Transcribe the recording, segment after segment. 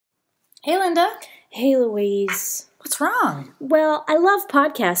Hey, Linda. Hey, Louise. What's wrong? Well, I love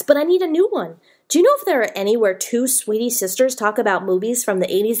podcasts, but I need a new one. Do you know if there are any where two sweetie sisters talk about movies from the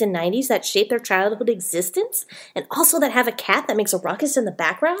 80s and 90s that shaped their childhood existence? And also that have a cat that makes a ruckus in the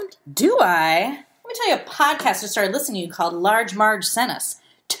background? Do I? Let me tell you a podcast I started listening to called Large Marge Sent Us.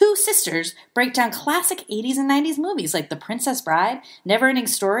 Two sisters break down classic 80s and 90s movies like The Princess Bride, Never-Ending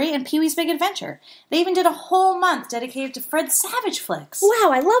Story, and Pee-wee's Big Adventure. They even did a whole month dedicated to Fred Savage flicks.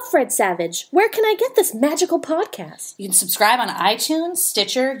 Wow, I love Fred Savage. Where can I get this magical podcast? You can subscribe on iTunes,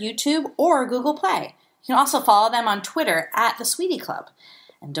 Stitcher, YouTube, or Google Play. You can also follow them on Twitter at The Sweetie Club.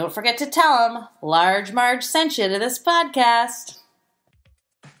 And don't forget to tell them Large Marge sent you to this podcast.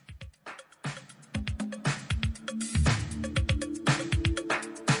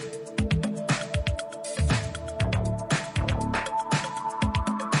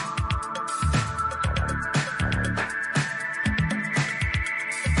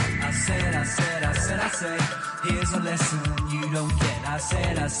 Here's a lesson you don't get. I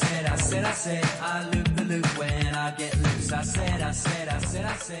said, I loop the loop when I get loose. I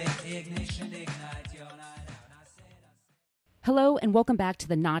said, ignition, ignite your night out. Hello, and welcome back to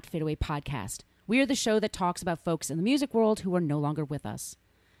the Not Fade Away podcast. We are the show that talks about folks in the music world who are no longer with us.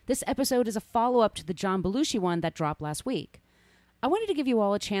 This episode is a follow-up to the John Belushi one that dropped last week. I wanted to give you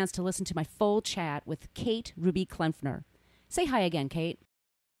all a chance to listen to my full chat with Kate Ruby Klempner. Say hi again, Kate.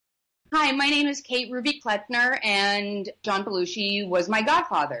 Hi, my name is Kate Ruby Klempner, and John Belushi was my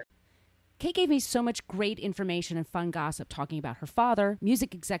godfather. Kate gave me so much great information and fun gossip talking about her father,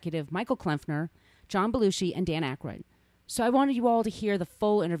 music executive Michael Klempner, John Belushi, and Dan Aykroyd. So I wanted you all to hear the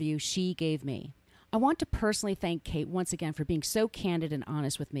full interview she gave me. I want to personally thank Kate once again for being so candid and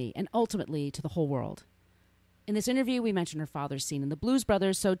honest with me, and ultimately to the whole world. In this interview, we mentioned her father's scene in the Blues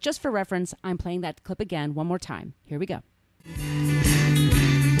Brothers, so just for reference, I'm playing that clip again one more time. Here we go.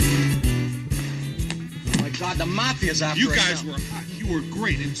 God, the mafia's after us. You guys were hot. You were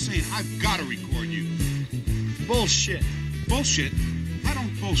great, insane. I've got to record you. Bullshit. Bullshit? I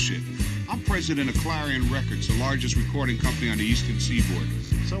don't bullshit. I'm president of Clarion Records, the largest recording company on the Eastern Seaboard.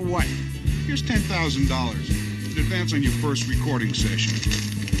 So what? Here's $10,000 in advance on your first recording session.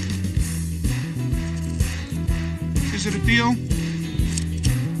 Is it a deal?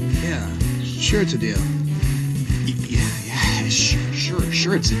 Yeah, sure it's a deal.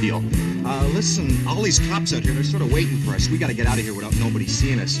 Sure it's a deal. Listen, all these cops out here, they're sort of waiting for us. We gotta get out of here without nobody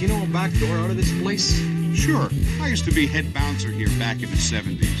seeing us. You know a back door out of this place? Sure. I used to be head bouncer here back in the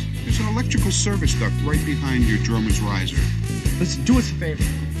 70s. There's an electrical service duct right behind your drummer's riser. Listen, do us a favor.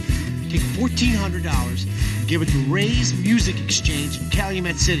 Take $1,400 and give it to Ray's Music Exchange in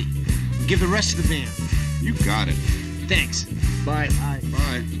Calumet City. And give the rest to the band. You got it. Thanks. Bye.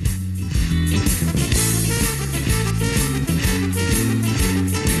 Bye.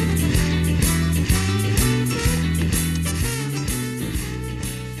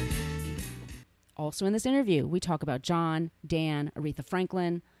 Also in this interview, we talk about John, Dan, Aretha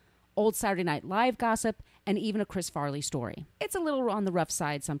Franklin, old Saturday Night Live gossip, and even a Chris Farley story. It's a little on the rough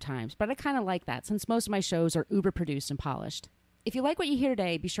side sometimes, but I kind of like that since most of my shows are uber produced and polished. If you like what you hear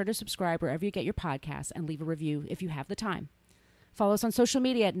today, be sure to subscribe wherever you get your podcasts and leave a review if you have the time. Follow us on social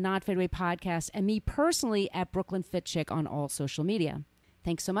media at Not Fade Away Podcast and me personally at Brooklyn Fit Chick on all social media.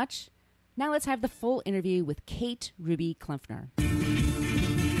 Thanks so much. Now let's have the full interview with Kate Ruby Klempner.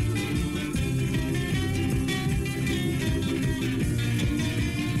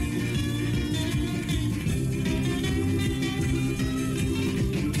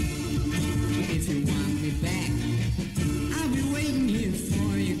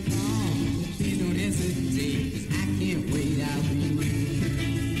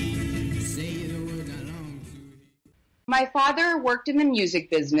 My father worked in the music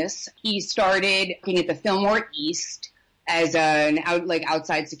business. He started working at the Fillmore East as an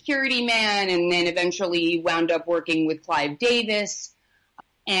outside security man, and then eventually wound up working with Clive Davis.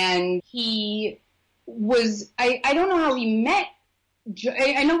 And he was, I don't know how he met,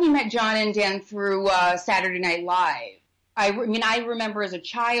 I know he met John and Dan through Saturday Night Live. I remember as a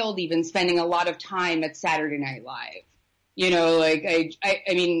child even spending a lot of time at Saturday Night Live. You know, like,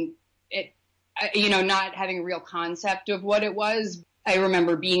 not having a real concept of what it was. I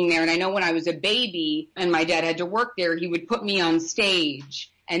remember being there, and I know when I was a baby and my dad had to work there, he would put me on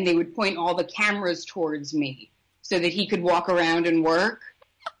stage and they would point all the cameras towards me so that he could walk around and work.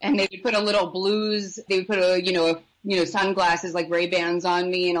 And they would put a little blues, they would put sunglasses like Ray-Bans on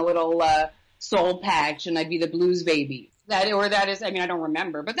me and a little soul patch, and I'd be the blues baby. I don't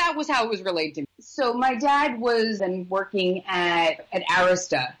remember, but that was how it was relayed to me. So my dad was then working at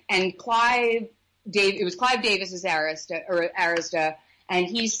Arista, and it was Clive Davis's Arista, and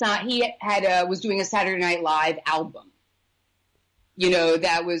he was doing a Saturday Night Live album.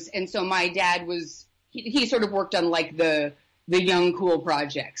 That was, and so my dad was, he sort of worked on like the young cool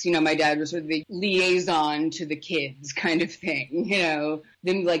projects. My dad was sort of the liaison to the kids kind of thing,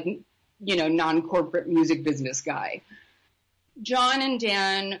 then like, non-corporate music business guy. John and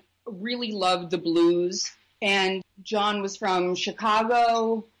Dan really loved the blues, and John was from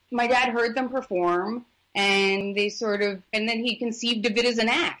Chicago. My dad heard them perform, and and then he conceived of it as an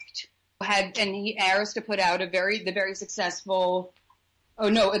act. He asked to put out Atlantic, put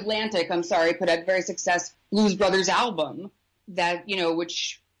out a very successful Blues Brothers album that,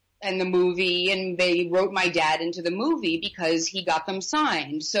 and the movie, and they wrote my dad into the movie because he got them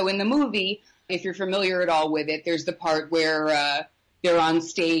signed. So in the movie, if you're familiar at all with it, there's the part where they're on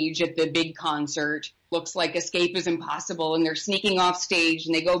stage at the big concert. Looks like escape is impossible, and they're sneaking off stage,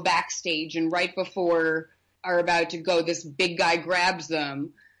 and they go backstage, and right before are about to go, this big guy grabs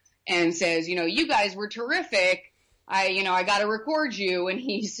them and says, you guys were terrific. I got to record you. And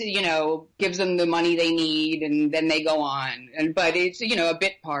he, gives them the money they need, and then they go on. But it's, a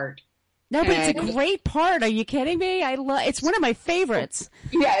bit part. No, but it's a great part. Are you kidding me? It's one of my favorites.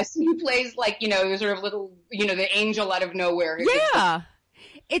 Yes. He plays like, sort of little, the angel out of nowhere. Yeah.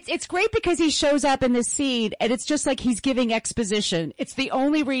 It's great because he shows up in this scene, and it's just like he's giving exposition. It's the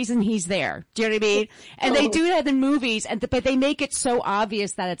only reason he's there. Do you know what I mean? And they do that in movies, but they make it so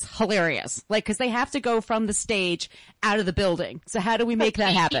obvious that it's hilarious. Like, because they have to go from the stage out of the building. So how do we make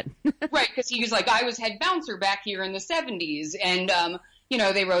that happen? Right, because he was like, I was head bouncer back here in the 70s, and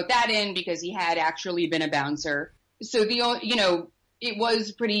they wrote that in because he had actually been a bouncer. So it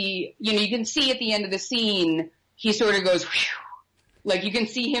was pretty. You can see at the end of the scene, he sort of goes, whew. Like, you can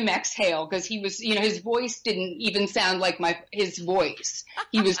see him exhale because he was, his voice didn't even sound like his voice.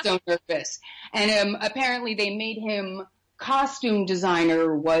 He was so nervous. And apparently they made him costume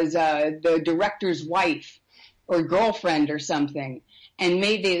designer was the director's wife or girlfriend or something, and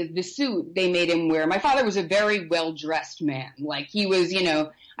made the suit they made him wear. My father was a very well-dressed man. Like, he was,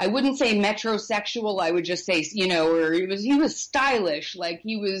 I wouldn't say metrosexual. I would just say, or he was stylish. Like,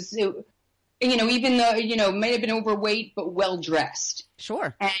 he was... even though, may have been overweight, but well-dressed.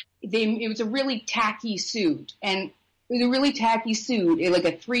 Sure. And it was a really tacky suit. And it was a really tacky suit, like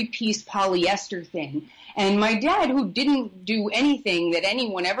a 3-piece polyester thing. And my dad, who didn't do anything that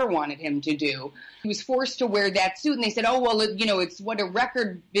anyone ever wanted him to do, he was forced to wear that suit. And they said, oh, well, it's what a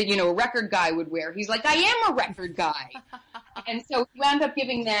record guy would wear. He's like, I am a record guy. And so he wound up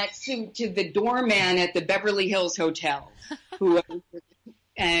giving that suit to the doorman at the Beverly Hills Hotel, who...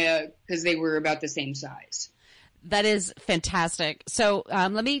 because they were about the same size. That is fantastic. So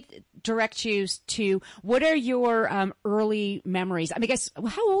let me direct you to, what are your early memories? I mean, I guess,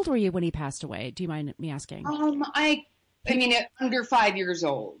 how old were you when he passed away? Do you mind me asking? Under 5 years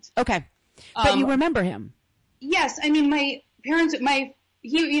old. Okay. But you remember him? Yes. I mean, my parents, my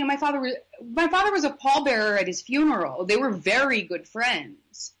father was a pallbearer at his funeral. They were very good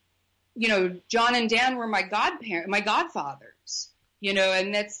friends. John and Dan were my godfathers.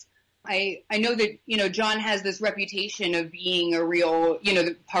 And that's, I know that, John has this reputation of being a real,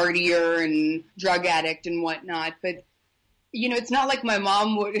 partier and drug addict and whatnot, but, it's not like my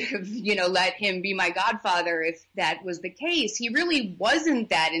mom would have, let him be my godfather if that was the case. He really wasn't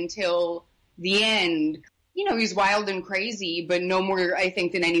that until the end. He's wild and crazy, but no more, I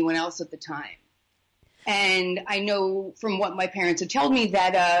think, than anyone else at the time. And I know from what my parents have told me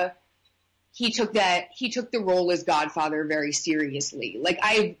that, he took the role as godfather very seriously. Like,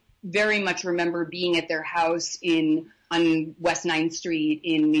 I very much remember being at their house on West 9th Street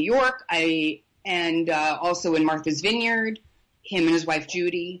in New York. And also in Martha's Vineyard, him and his wife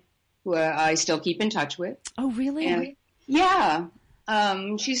Judy, who I still keep in touch with. Oh, really? And, yeah.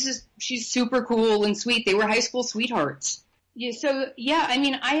 She's super cool and sweet. They were high school sweethearts. Yeah. So yeah, I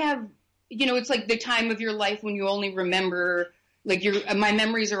mean, I have, it's like the time of your life when you only remember. Like my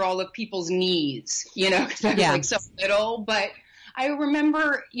memories are all of people's knees, because I was like so little. But I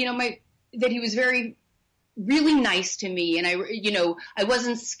remember, that he was really nice to me, and I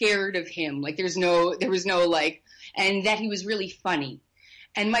wasn't scared of him. Like there was no like, and that he was really funny.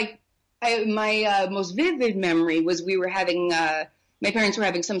 And my most vivid memory was we were having, my parents were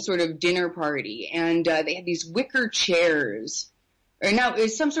having some sort of dinner party, and they had these wicker chairs. Or now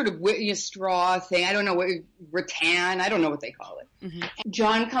it's some sort of straw thing. I don't know, rattan. I don't know what they call it. Mm-hmm.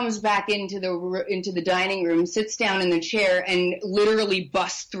 John comes back into the dining room, sits down in the chair, and literally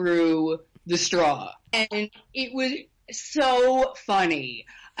busts through the straw. And it was so funny.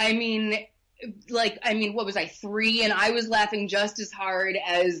 I mean, like, I mean, what was I, 3? And I was laughing just as hard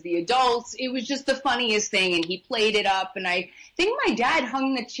as the adults. It was just the funniest thing. And he played it up. And I think my dad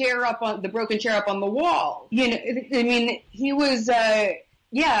hung the broken chair up on the wall. You know, I mean, he was,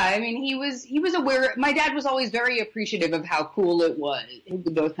 he was aware. My dad was always very appreciative of how cool it was.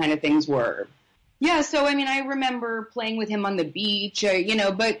 Those kind of things were. Yeah. So, I mean, I remember playing with him on the beach,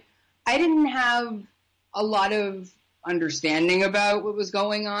 but I didn't have a lot of understanding about what was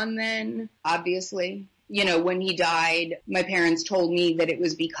going on then, obviously. When he died, my parents told me that it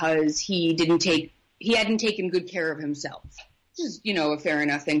was because he hadn't taken good care of himself. Which is, a fair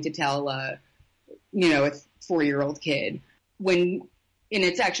enough thing to tell, a 4-year-old kid. And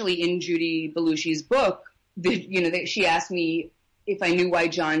it's actually in Judy Belushi's book, that she asked me if I knew why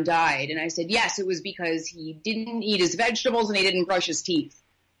John died. And I said, yes, it was because he didn't eat his vegetables and he didn't brush his teeth.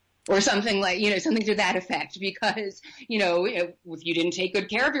 Or something like, something to that effect, because, if you didn't take good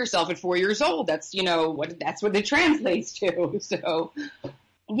care of yourself at 4 years old, that's what it translates to. So,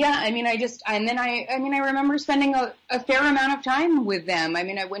 yeah, I mean, I remember spending a fair amount of time with them. I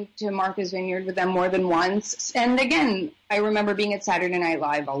mean, I went to Martha's Vineyard with them more than once. And again, I remember being at Saturday Night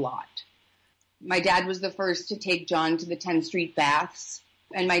Live a lot. My dad was the first to take John to the 10th Street Baths.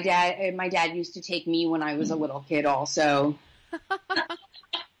 And my dad used to take me when I was a little kid also.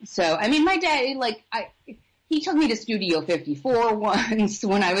 So, I mean, my dad, he took me to Studio 54 once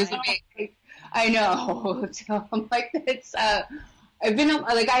when I was a baby. I know. So I'm like, I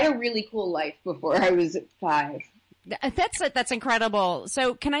had a really cool life before I was 5. That's incredible.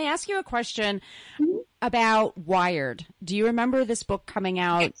 So can I ask you a question about Wired? Do you remember this book coming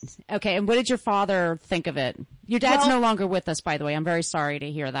out? Yes. Okay. And what did your father think of it? Your dad's no longer with us, by the way. I'm very sorry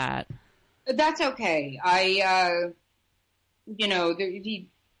to hear that. That's okay.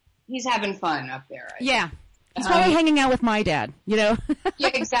 He's having fun up there. Yeah. He's probably hanging out with my dad, Yeah,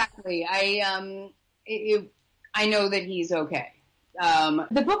 exactly. I know that he's okay.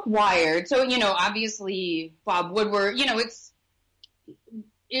 The book Wired, so, obviously Bob Woodward,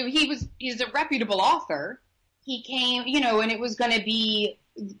 he's a reputable author. He came, and it was going to be,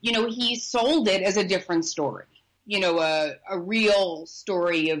 he sold it as a different story, a real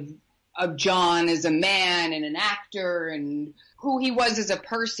story of John as a man and an actor and who he was as a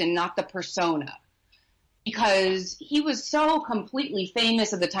person, not the persona. Because he was so completely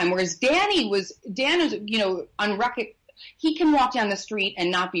famous at the time, whereas Dan is, he can walk down the street and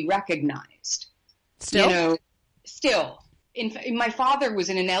not be recognized. Still? Still. My father was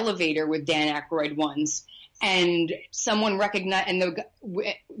in an elevator with Dan Aykroyd once, and someone recognized,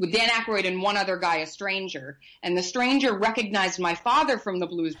 with Dan Aykroyd and one other guy, a stranger, and the stranger recognized my father from the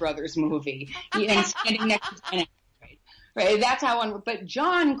Blues Brothers movie, and standing next to Dan Aykroyd. Right, that's how. But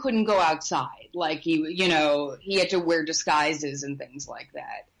John couldn't go outside, like he had to wear disguises and things like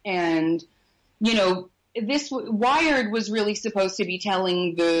that. And this Wired was really supposed to be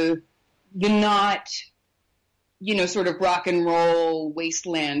telling the not, sort of rock and roll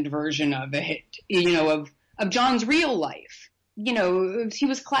wasteland version of it, of John's real life. He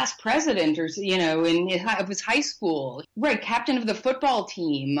was class president of his high school, right? Captain of the football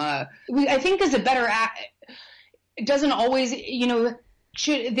team. I think there's a better. It doesn't always,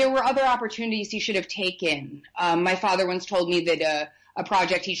 there were other opportunities he should have taken. My father once told me that a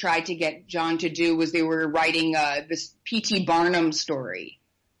project he tried to get John to do was they were writing this P.T. Barnum story,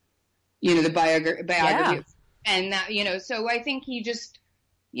 the biography. Yeah. And that, so I think he just,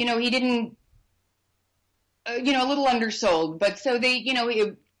 he didn't, a little undersold. But so they,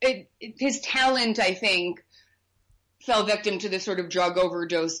 his talent, I think, fell victim to this sort of drug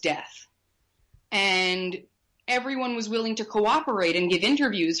overdose death. And everyone was willing to cooperate and give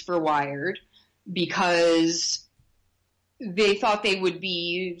interviews for Wired because they thought they would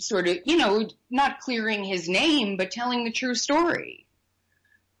be sort of, not clearing his name, but telling the true story.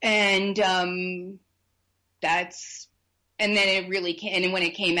 And and then it really came, and when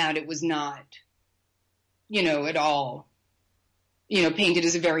it came out, it was not, at all, painted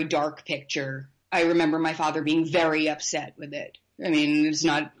as a very dark picture. I remember my father being very upset with it. I mean, it's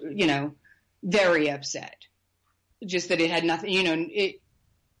not, very upset. Just that it had nothing,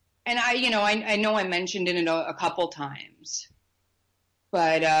 and I know I mentioned it a couple times,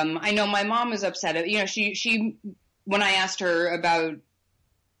 but I know my mom was upset. She when I asked her about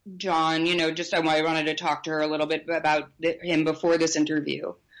John, just I wanted to talk to her a little bit about him before this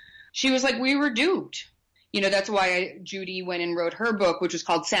interview. She was like, we were duped. That's why Judy went and wrote her book, which was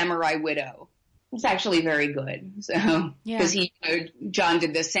called Samurai Widow. It's actually very good. So, because John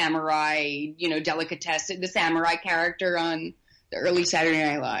did the samurai, delicatessen, the samurai character on the early Saturday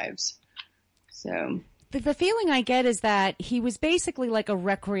Night Lives. So, the feeling I get is that he was basically like a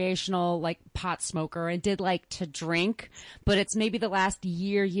recreational, like pot smoker and did like to drink, but it's maybe the last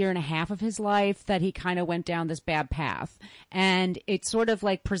year and a half of his life that he kind of went down this bad path. And it's sort of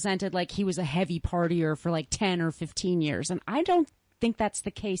like presented like he was a heavy partier for like 10 or 15 years. And I don't think that's the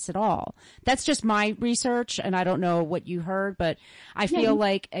case at all. That's just my research, and I don't know what you heard, but I feel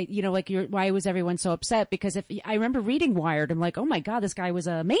like, why was everyone so upset? Because if I remember reading Wired, I'm like, oh my God, this guy was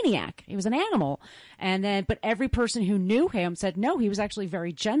a maniac. He was an animal. And then, but every person who knew him said, no, he was actually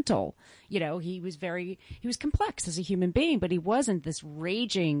very gentle. He was complex as a human being, but he wasn't this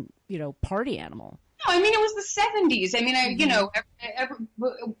raging, party animal. No, I mean, it was the 70s. I mean,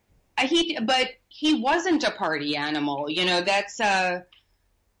 but he wasn't a party animal. It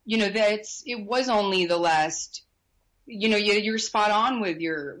was only the last, you're spot on with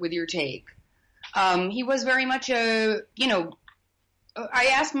your take. He was very much I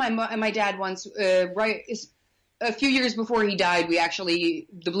asked my dad once, right, a few years before he died, the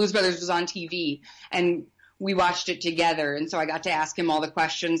Blues Brothers was on TV and we watched it together. And so I got to ask him all the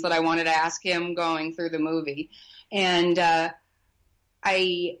questions that I wanted to ask him going through the movie. And, I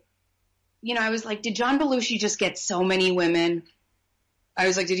was like, did John Belushi just get so many women? I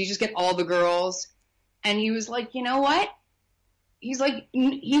was like, did he just get all the girls? And he was like, you know what? He's like,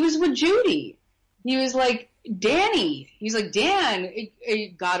 he was with Judy. He was like, Danny. He's like, Dan,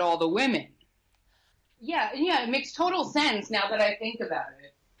 it got all the women. Yeah, it makes total sense now that I think about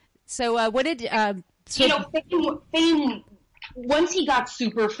it. So what did... fame, once he got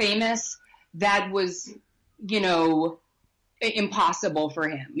super famous, that was, impossible for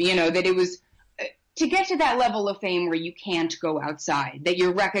him, that it was to get to that level of fame where you can't go outside, that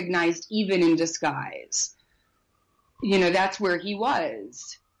you're recognized even in disguise. That's where he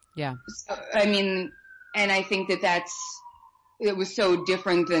was. Yeah. So, I mean, and I think it was so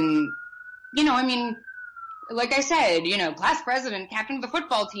different than, like I said, class president, captain of the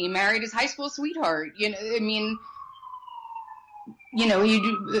football team, married his high school sweetheart, and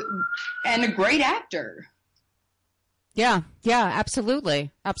a great actor. Yeah,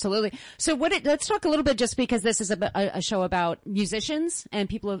 absolutely. So let's talk a little bit, just because this is a show about musicians and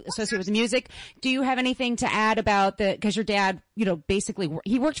people associated with music. Do you have anything to add about because your dad, basically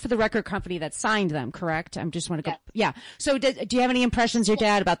he worked for the record company that signed them, correct? I just want to go. Yeah. So do you have any impressions, your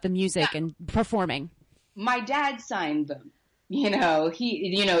dad, about the music and performing? My dad signed them.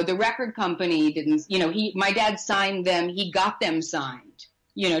 The record company didn't, my dad signed them. He got them signed,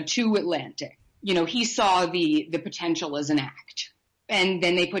 to Atlantic. He saw the potential as an act, and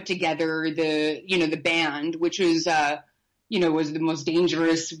then they put together the band, which was, was the most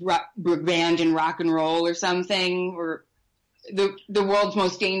dangerous band in rock and roll or something, or the world's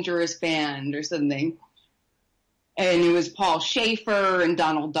most dangerous band or something. And it was Paul Schaefer and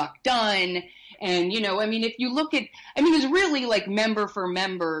Donald Duck Dunn. And, if you look at, it was really like member for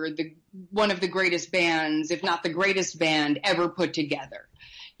member, one of the greatest bands, if not the greatest band ever put together.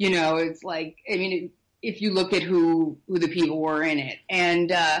 It's like, if you look at who the people were in it,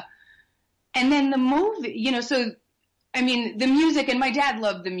 and then the movie, the music, and my dad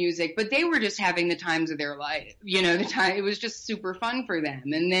loved the music, but they were just having the times of their life, it was just super fun for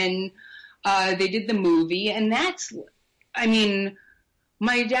them. And then, they did the movie, and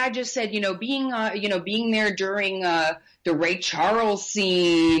my dad just said, being there during, the Ray Charles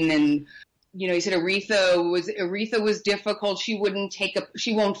scene, and, he said Aretha was difficult. She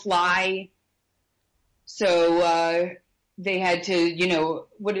won't fly. So, they had to,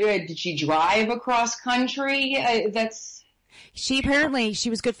 did she drive across country? She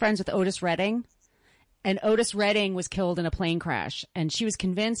was good friends with Otis Redding, and Otis Redding was killed in a plane crash, and she was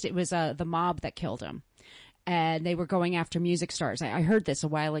convinced it was the mob that killed him. And they were going after music stars. I heard this a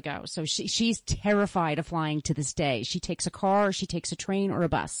while ago. So she's terrified of flying to this day. She takes a car, she takes a train, or a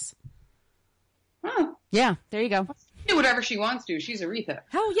bus. Oh. Yeah, there you go. Do whatever she wants to. She's Aretha.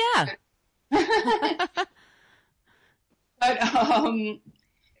 Oh, yeah. But,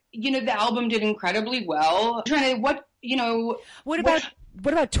 the album did incredibly well. What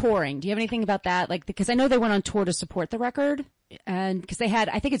about touring? Do you have anything about that? Like, because I know they went on tour to support the record, and because they had,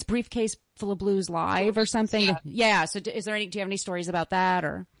 I think it's Briefcase Full of Blues Live or something. Yeah. So do you have any stories about that,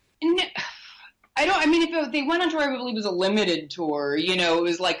 or? No, I don't. If they went on tour, I believe it was a limited tour. It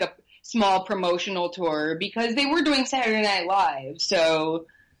was like a small promotional tour, because they were doing Saturday Night Live. So,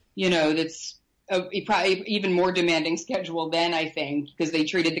 that's probably even more demanding schedule then, I think, because they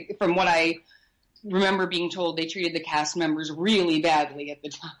treated, from what I remember being told, they treated the cast members really badly at the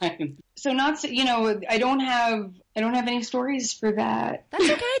time. So I don't have any stories for that.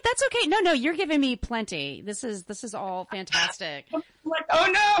 That's okay. No, you're giving me plenty. This is all fantastic. Like,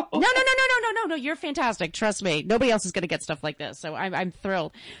 oh no. no, you're fantastic. Trust me. Nobody else is going to get stuff like this. So I'm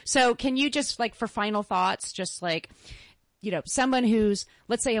thrilled. So can you just like for final thoughts, just like, someone who's,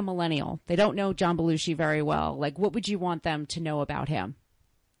 let's say a millennial, they don't know John Belushi very well. Like what would you want them to know about him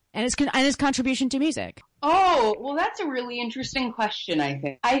and his contribution to music? Oh, well, that's a really interesting question, I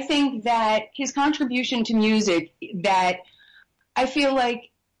think. I think that his contribution to music, that I feel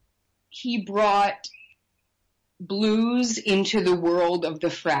like he brought blues into the world of the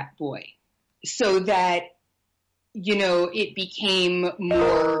frat boy so that, it became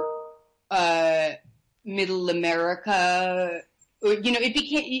more middle America.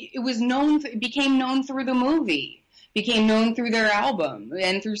 It became known through the movie, became known through their album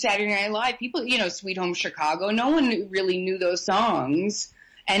and through Saturday Night Live. People, Sweet Home Chicago, no one really knew those songs.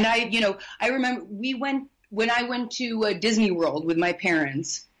 And I remember when I went to Disney World with my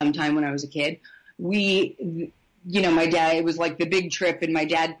parents sometime when I was a kid, my dad, it was like the big trip and my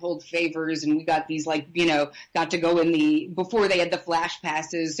dad pulled favors and we got these got to go before they had the flash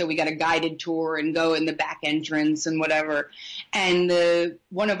passes. So we got a guided tour and go in the back entrance and whatever. And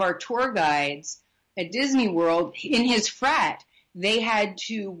one of our tour guides at Disney World, in his frat, they had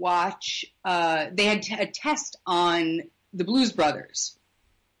to watch, they had a test on the Blues Brothers.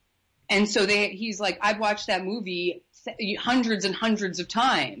 And so he's like, I've watched that movie hundreds and hundreds of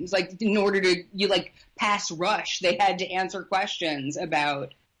times. Like in order to pass Rush, they had to answer questions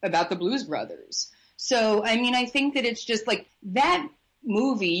about the Blues Brothers. So, I mean, I think that it's just like that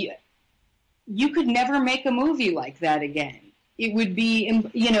movie, you could never make a movie like that again. It would be,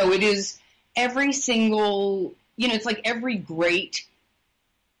 it is every single, it's like every great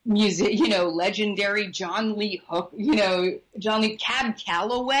music, legendary John Lee Hook, Cab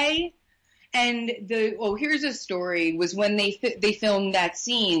Calloway. And here's a story, was when they filmed that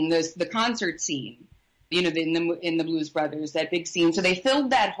scene, the concert scene, in the Blues Brothers, that big scene. So they filled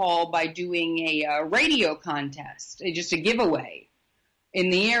that hall by doing a radio contest, just a giveaway in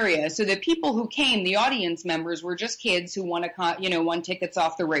the area. So the people who came, the audience members, were just kids who won tickets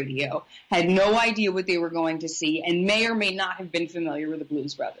off the radio, had no idea what they were going to see, and may or may not have been familiar with the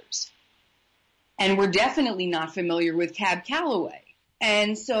Blues Brothers. And were definitely not familiar with Cab Calloway.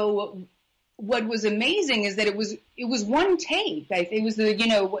 And so what was amazing is that it was one take. It was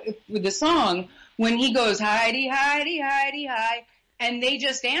with the song when he goes, Heidi, Heidi, Heidi, hi, and they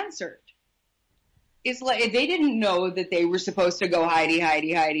just answered. It's like they didn't know that they were supposed to go Heidi,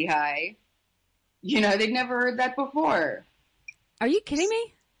 Heidi, Heidi, hi. They'd never heard that before. Are you kidding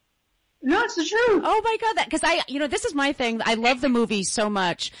me? No, it's the truth. Oh my God, because this is my thing. I love the movie so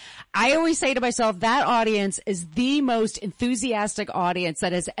much. I always say to myself, that audience is the most enthusiastic audience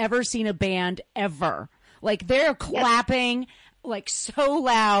that has ever seen a band ever. Like they're clapping like so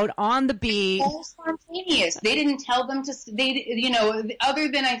loud on the beat. So spontaneous. They didn't tell them to, other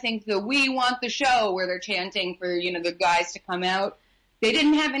than I think the "We Want the Show" where they're chanting for, the guys to come out. They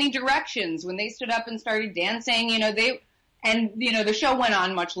didn't have any directions when they stood up and started dancing, the show went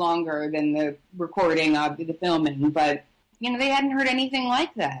on much longer than the recording of the filming, but, they hadn't heard anything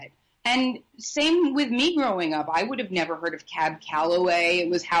like that. And same with me growing up. I would have never heard of Cab Calloway. It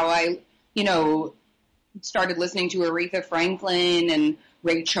was how I, started listening to Aretha Franklin and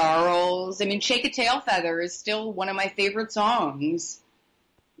Ray Charles. I mean, Shake a Tail Feather is still one of my favorite songs,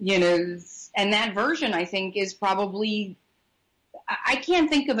 and that version I think is probably, I can't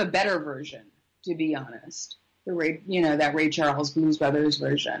think of a better version, to be honest. That Ray Charles Blues Brothers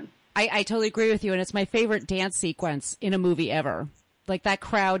version. I totally agree with you, and it's my favorite dance sequence in a movie ever. Like that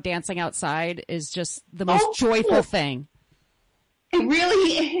crowd dancing outside is just the most joyful thing. It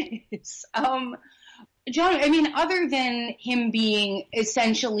really is. John, I mean, other than him being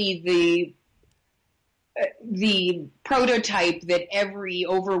essentially the prototype that every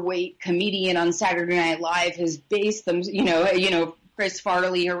overweight comedian on Saturday Night Live has based them, Chris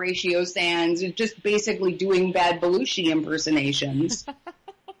Farley, Horatio Sands, just basically doing bad Belushi impersonations.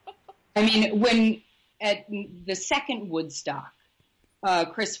 I mean, when at the second Woodstock,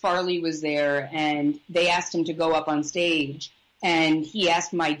 Chris Farley was there and they asked him to go up on stage and he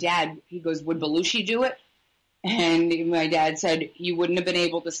asked my dad, he goes, would Belushi do it? And my dad said he wouldn't have been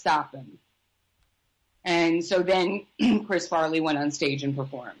able to stop him. And so then Chris Farley went on stage and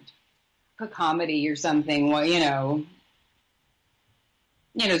performed a comedy or something, Woodstock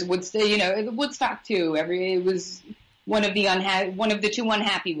too. It was one of the two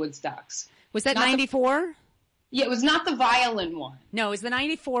unhappy Woodstocks. Was that 94? Yeah, it was not the violin one. No, it was the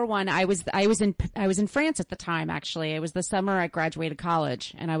 94 one. I was in France at the time, actually. It was the summer I graduated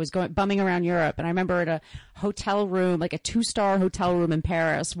college, and I was bumming around Europe. And I remember at a hotel room, like a 2-star hotel room in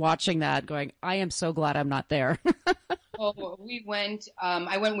Paris, watching that, going, I am so glad I'm not there. Oh, we went,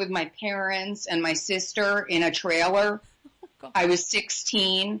 I went with my parents and my sister in a trailer. I was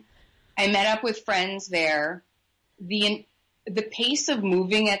 16. I met up with friends there. The pace of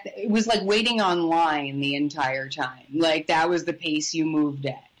moving it was like waiting online the entire time. Like that was the pace you moved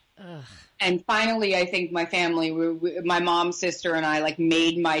at. Ugh. And finally, I think my family, my mom, sister, and I like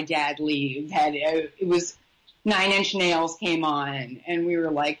made my dad leave. It was 9 Inch Nails came on, and we were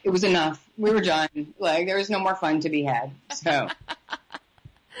like, it was enough. We were done. Like there was no more fun to be had. So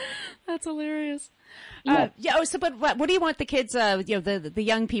that's hilarious. Yeah. But what do you want the kids, the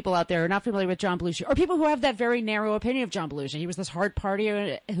young people out there who are not familiar with John Belushi, or people who have that very narrow opinion of John Belushi? He was this hard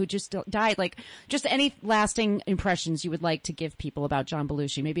partier who just died. Like, just any lasting impressions you would like to give people about John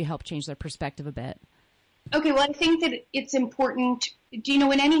Belushi, maybe help change their perspective a bit. Okay, well, I think that it's important, in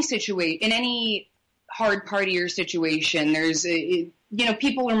any situation, in any hard partier situation, there's,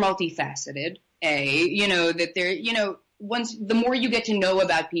 people are multifaceted, that they're, once, the more you get to know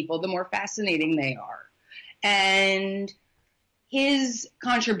about people, the more fascinating they are. And his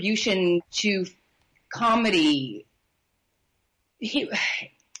contribution to comedy,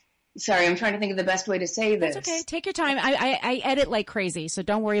 sorry, I'm trying to think of the best way to say this. That's okay. Take your time. I edit like crazy, so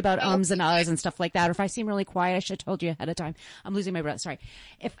don't worry about ums and uhs and stuff like that. Or if I seem really quiet, I should have told you ahead of time. I'm losing my breath. Sorry.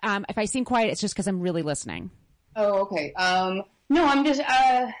 If I seem quiet, it's just because I'm really listening. Oh, okay. No, I'm just,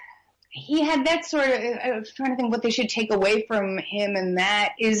 he had that sort of, I was trying to think what they should take away from him, and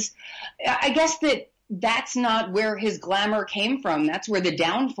that is, I guess that's not where his glamour came from. That's what the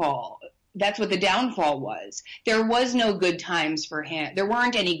downfall was. There was no good times for him. There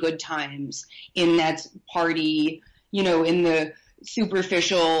weren't any good times in that party, in the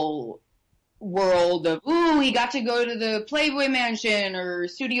superficial world of, he got to go to the Playboy Mansion or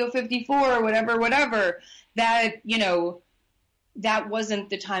Studio 54 or whatever. That, that wasn't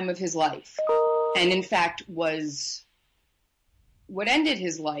the time of his life. And in fact was what ended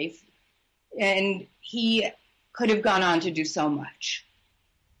his life. And he could have gone on to do so much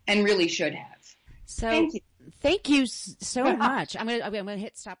and really should have. So thank you so much. I'm gonna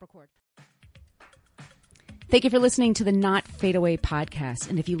hit stop record. Thank you for listening to the Not Fade Away podcast.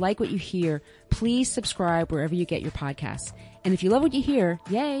 And if you like what you hear, please subscribe wherever you get your podcasts. And if you love what you hear,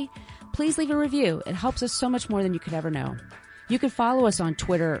 yay, please leave a review. It helps us so much more than you could ever know. You can follow us on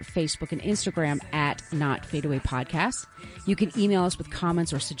Twitter, Facebook, and Instagram at Not Fade Away Podcast. You can email us with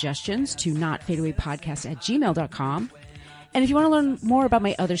comments or suggestions to notfadeawaypodcast@gmail.com. And if you want to learn more about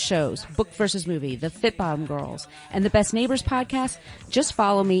my other shows, Book vs. Movie, The Fit Bottom Girls, and the Best Neighbors podcast, just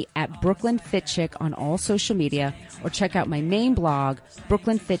follow me at Brooklyn Fit Chick on all social media, or check out my main blog,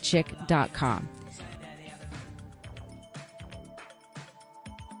 brooklynfitchick.com.